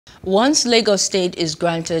Once Lagos State is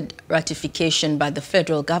granted ratification by the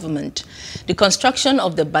federal government, the construction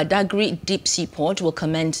of the Badagry Deep seaport will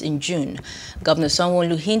commence in June. Governor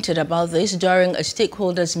Sanwo-Olu hinted about this during a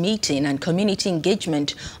stakeholders meeting and community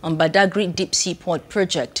engagement on Badagry Deep seaport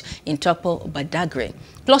project in Topo, Badagry.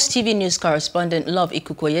 Plus TV News correspondent Love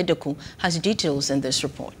Ikukoyedoku has details in this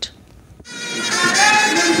report.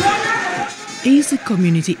 Is the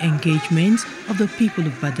community engagement of the people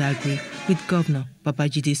of Badagry with Governor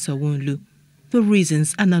Babajide Sanwo-Olu. The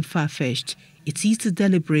reasons are not far-fetched. It is to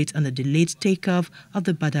deliberate on the delayed takeoff of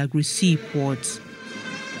the Badagry seaport.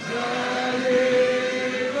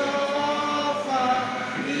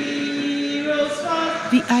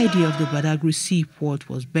 The idea of the Badagry seaport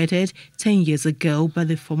was bettered 10 years ago by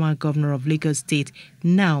the former governor of Lagos State,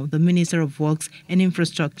 now the Minister of Works and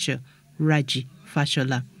Infrastructure, Raji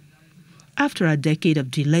Fashola. After a decade of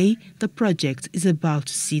delay, the project is about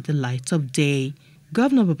to see the light of day.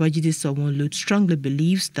 Governor Babajide Sanwo-Olu strongly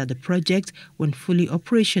believes that the project, when fully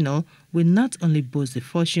operational, will not only boost the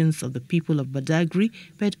fortunes of the people of Badagry,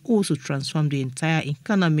 but also transform the entire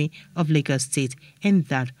economy of Lagos State and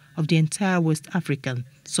that of the entire West African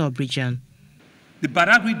sub-region. The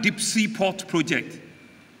Badagry Deep Seaport project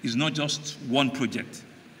is not just one project.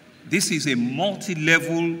 This is a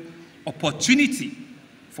multi-level opportunity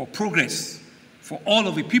for progress for all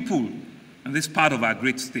of the people in this part of our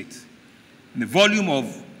great state. And the volume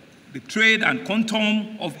of the trade and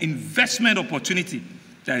quantum of investment opportunity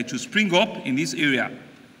that it will spring up in this area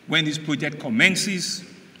when this project commences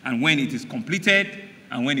and when it is completed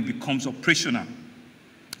and when it becomes operational.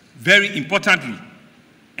 Very importantly,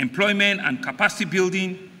 employment and capacity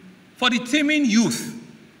building for the teeming youth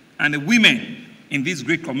and the women in this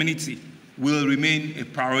great community will remain a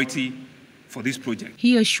priority for this project.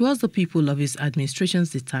 He assures the people of his administration's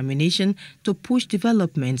determination to push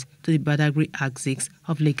development to the Badagry axis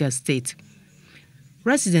of Lagos State.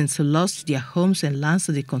 Residents who lost their homes and lands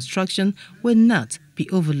to the construction will not be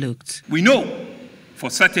overlooked. We know for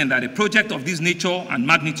certain that a project of this nature and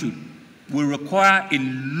magnitude will require a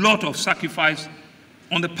lot of sacrifice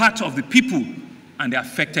on the part of the people and the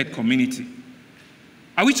affected community.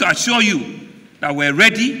 I wish to assure you that we're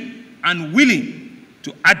ready and willing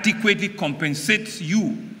to adequately compensate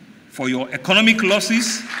you for your economic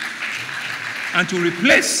losses and to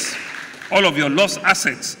replace all of your lost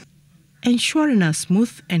assets. Ensuring a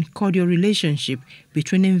smooth and cordial relationship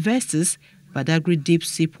between investors, Badagry Deep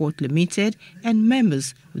Seaport Limited, and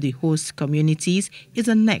members of the host communities is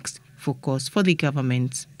the next focus for the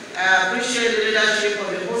government. I appreciate the leadership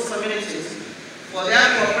of the host communities for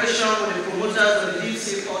their cooperation with the promoters of the Deep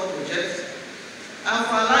Seaport project and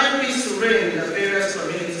for allowing peace to reign in the various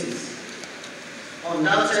communities.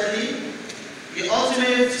 Undoubtedly, the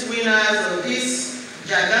ultimate winners of this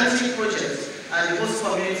gigantic project are the host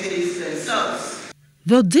communities themselves.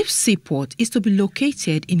 The Deep Seaport is to be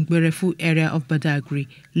located in Gberefu area of Badagry,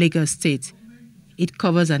 Lagos State. It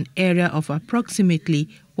covers an area of approximately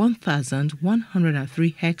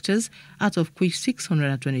 1,103 hectares, out of which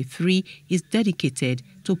 623 is dedicated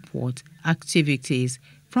to port activities.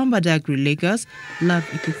 From Badagry, Lagos, Love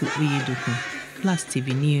Ikukoyedoku, Plus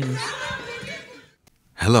TV News.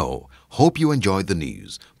 Hello, hope you enjoyed the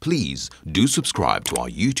news. Please do subscribe to our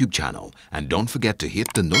YouTube channel and don't forget to hit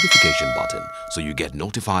the notification button so you get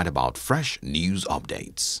notified about fresh news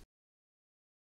updates.